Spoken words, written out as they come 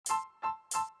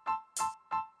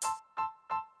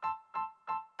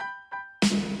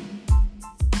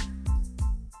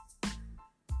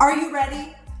Are you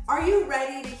ready? Are you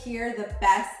ready to hear the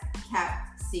best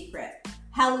kept secret?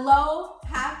 Hello,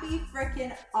 happy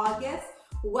freaking August.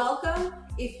 Welcome.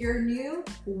 If you're new,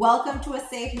 welcome to a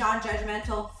safe,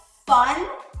 non-judgmental, fun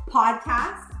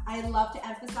podcast. I love to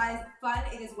emphasize fun.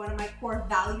 It is one of my core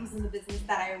values in the business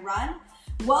that I run.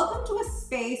 Welcome to a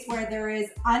space where there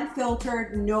is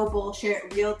unfiltered, no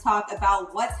bullshit, real talk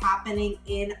about what's happening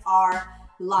in our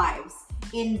lives,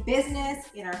 in business,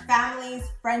 in our families,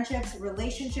 friendships,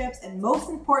 relationships, and most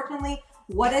importantly,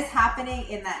 what is happening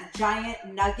in that giant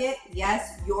nugget,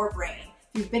 yes, your brain.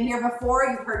 If you've been here before,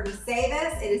 you've heard me say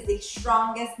this, it is the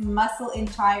strongest muscle in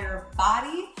your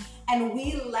body, and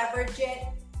we leverage it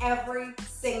every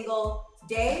single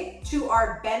day to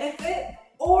our benefit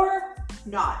or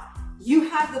not. You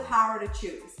have the power to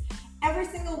choose. Every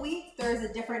single week, there is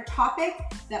a different topic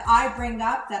that I bring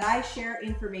up, that I share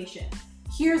information.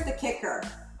 Here's the kicker.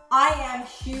 I am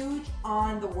huge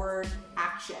on the word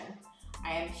action.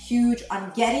 I am huge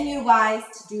on getting you guys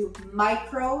to do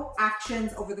micro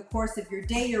actions over the course of your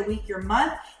day, your week, your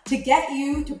month, to get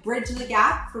you to bridge the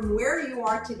gap from where you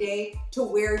are today to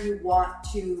where you want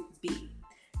to be.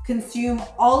 Consume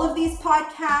all of these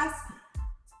podcasts,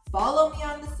 follow me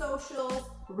on the socials,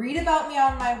 read about me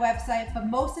on my website, but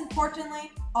most importantly,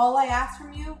 all I ask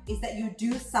from you is that you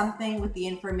do something with the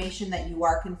information that you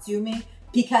are consuming,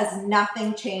 because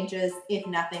nothing changes if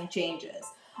nothing changes.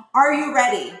 Are you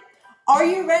ready? Are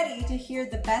you ready to hear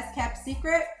the best kept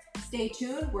secret? Stay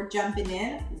tuned, we're jumping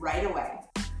in right away.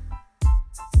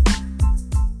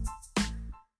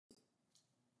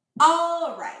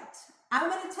 All right, I'm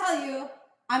gonna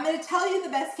tell you the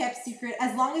best kept secret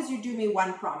as long as you do me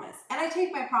one promise. And I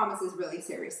take my promises really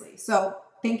seriously. So,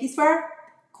 pinky swear?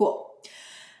 Cool.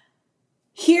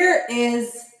 Here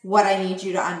is what I need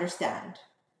you to understand.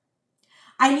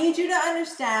 I need you to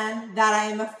understand that I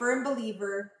am a firm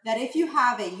believer that if you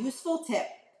have a useful tip,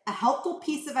 a helpful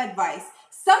piece of advice,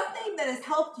 something that has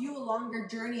helped you along your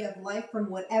journey of life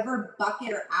from whatever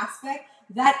bucket or aspect,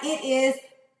 that it is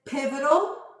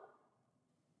pivotal,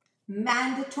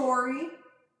 mandatory,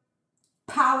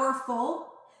 powerful,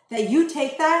 that you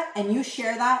take that and you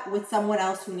share that with someone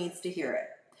else who needs to hear it.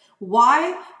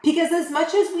 Why? Because as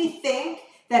much as we think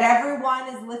that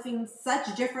everyone is living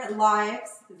such different lives,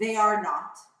 they are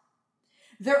not.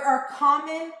 There are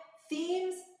common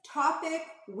themes, topic,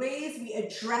 ways we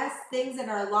address things in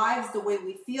our lives, the way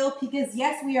we feel, because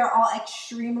yes, we are all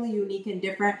extremely unique and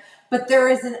different, but there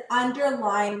is an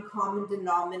underlying common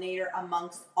denominator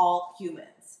amongst all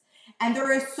humans. And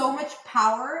there is so much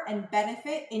power and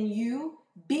benefit in you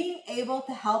being able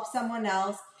to help someone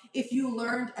else if you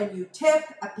learned a new tip,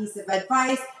 a piece of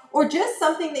advice, or just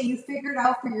something that you figured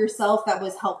out for yourself that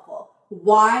was helpful.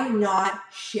 Why not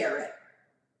share it?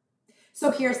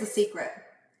 So here's the secret,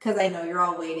 because I know you're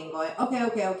all waiting going,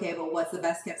 okay, but what's the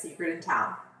best kept secret in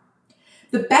town?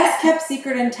 The best kept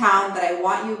secret in town that I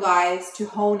want you guys to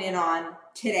hone in on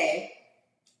today,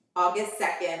 August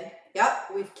 2nd. Yep,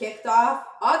 we've kicked off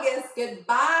August.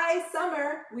 Goodbye,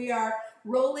 summer. We are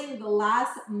rolling the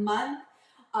last month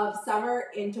of summer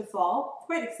into fall.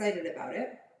 Quite excited about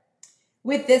it.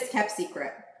 With this kept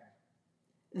secret,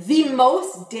 the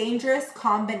most dangerous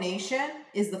combination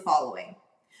is the following: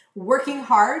 working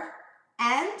hard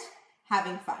and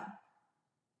having fun.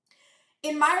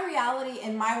 In my reality,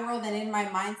 in my world, and in my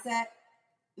mindset,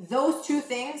 those two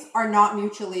things are not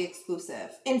mutually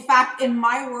exclusive. In fact, in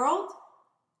my world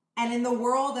and in the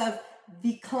world of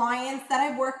the clients that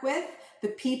I work with, the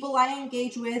people I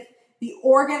engage with, the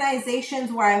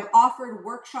organizations where I've offered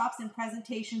workshops and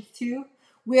presentations to,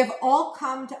 we have all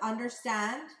come to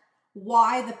understand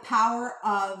why the power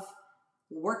of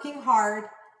working hard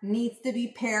needs to be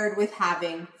paired with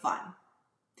having fun.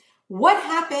 What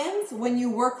happens when you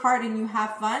work hard and you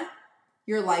have fun?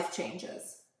 Your life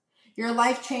changes. Your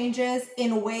life changes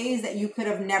in ways that you could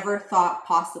have never thought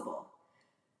possible.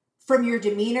 From your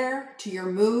demeanor, to your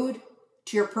mood,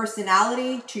 to your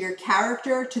personality, to your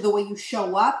character, to the way you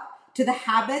show up, to the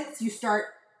habits you start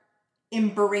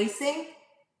embracing,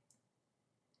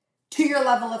 to your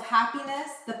level of happiness,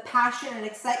 the passion and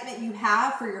excitement you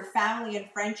have for your family and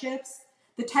friendships,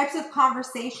 the types of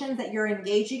conversations that you're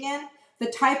engaging in,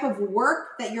 the type of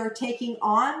work that you're taking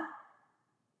on.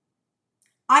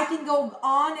 I can go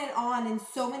on and on in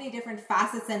so many different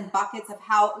facets and buckets of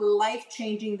how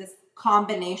life-changing this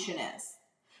combination is.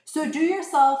 So do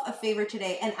yourself a favor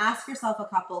today and ask yourself a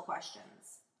couple of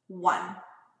questions. 1,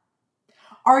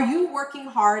 are you working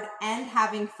hard and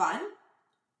having fun?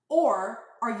 Or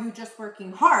are you just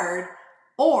working hard?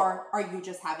 Or are you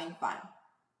just having fun?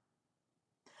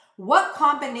 What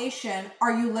combination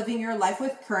are you living your life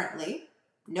with currently?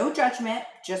 No judgment,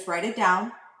 just write it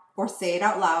down. or say it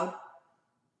out loud?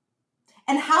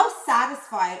 And how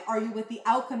satisfied are you with the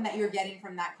outcome that you're getting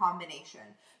from that combination?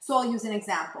 So I'll use an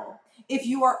example. If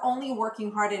you are only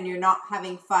working hard and you're not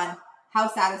having fun, how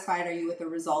satisfied are you with the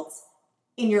results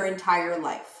in your entire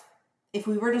life? If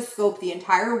we were to scope the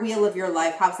entire wheel of your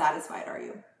life, how satisfied are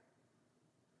you?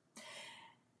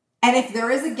 And if there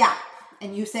is a gap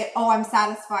and you say, oh, I'm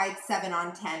satisfied 7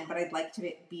 on 10, but I'd like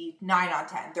to be 9 on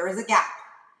 10. There is a gap.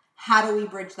 How do we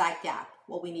bridge that gap?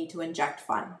 Well, we need to inject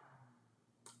fun.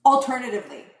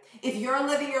 Alternatively, if you're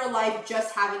living your life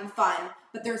just having fun,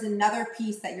 but there's another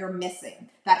piece that you're missing,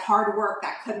 that hard work,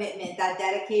 that commitment, that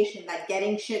dedication, that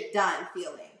getting shit done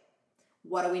feeling,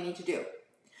 what do we need to do?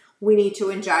 We need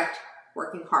to inject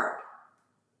working hard.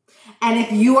 And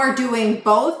if you are doing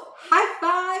both, high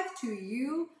five to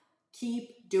you.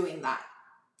 Keep doing that.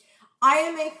 I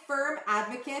am a firm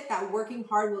advocate that working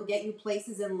hard will get you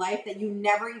places in life that you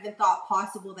never even thought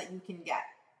possible that you can get.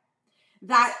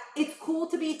 That it's cool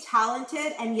to be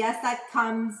talented, and yes, that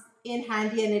comes in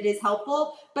handy and it is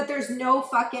helpful, but there's no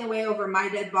fucking way over my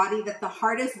dead body that the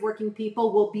hardest working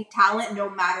people will be talent no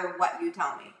matter what you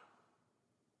tell me.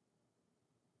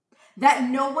 That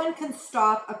no one can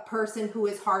stop a person who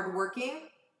is hardworking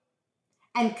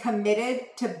and committed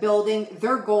to building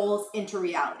their goals into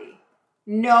reality.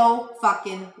 No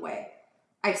fucking way.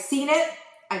 I've seen it,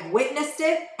 I've witnessed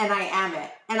it, and I am it.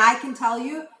 And I can tell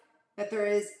you that there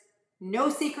is no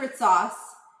secret sauce.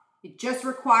 It just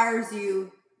requires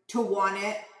you to want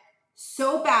it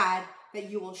so bad that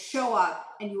you will show up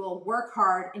and you will work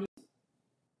hard.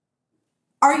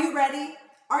 Are you ready?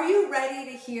 Are you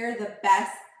ready to hear the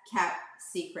best kept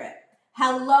secret?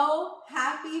 Hello,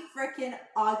 happy freaking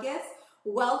August.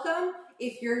 Welcome.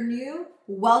 If you're new,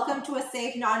 welcome to a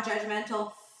safe,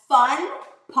 non-judgmental, fun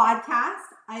podcast.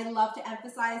 I love to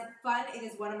emphasize fun. It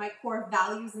is one of my core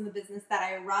values in the business that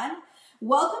I run.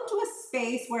 Welcome to a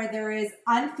space where there is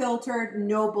unfiltered,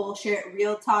 no bullshit,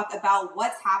 real talk about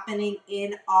what's happening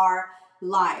in our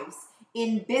lives,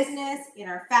 in business, in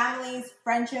our families,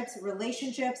 friendships,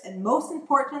 relationships, and most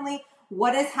importantly,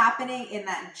 what is happening in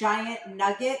that giant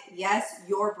nugget, yes,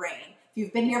 your brain. If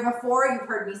you've been here before, you've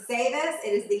heard me say this.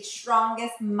 It is the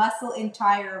strongest muscle in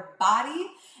your body,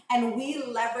 and we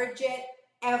leverage it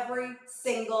every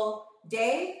single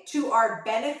day to our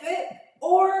benefit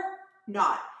or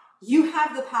not. You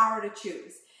have the power to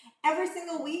choose. Every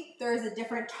single week, there is a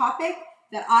different topic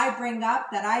that I bring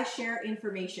up, that I share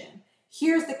information.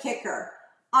 Here's the kicker.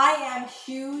 I am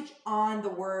huge on the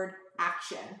word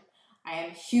action. I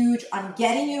am huge on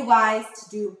getting you guys to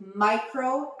do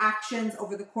micro actions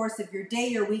over the course of your day,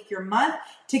 your week, your month,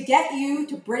 to get you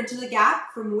to bridge the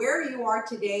gap from where you are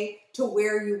today to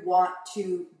where you want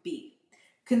to be.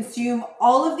 Consume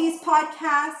all of these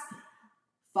podcasts,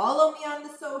 follow me on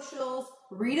the socials,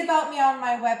 read about me on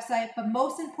my website, but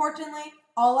most importantly,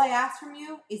 all I ask from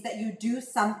you is that you do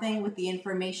something with the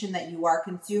information that you are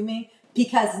consuming,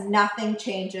 because nothing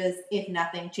changes if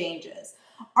nothing changes.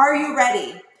 Are you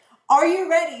ready? Are you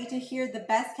ready to hear the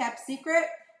best kept secret?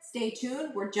 Stay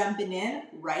tuned. We're jumping in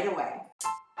right away.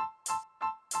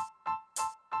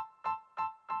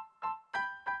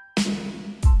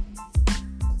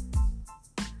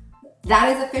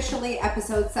 That is officially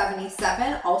episode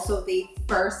 77, also the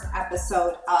first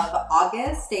episode of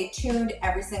August. Stay tuned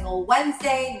every single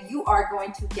Wednesday. You are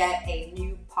going to get a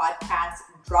new podcast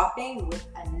dropping with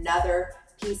another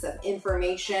piece of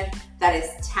information that is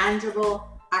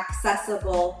tangible,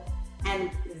 accessible,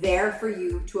 and there for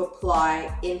you to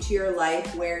apply into your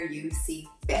life where you see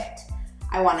fit.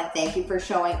 I want to thank you for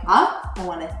showing up. I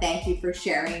want to thank you for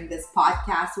sharing this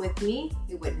podcast with me.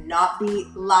 It would not be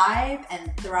live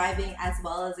and thriving as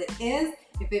well as it is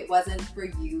if it wasn't for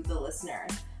you, the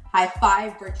listeners. High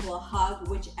five, virtual hug,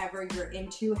 whichever you're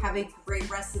into. Have a great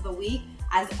rest of the week.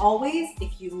 As always,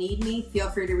 if you need me, feel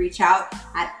free to reach out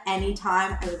at any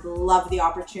time. I would love the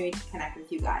opportunity to connect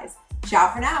with you guys.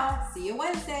 Ciao for now. See you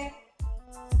Wednesday.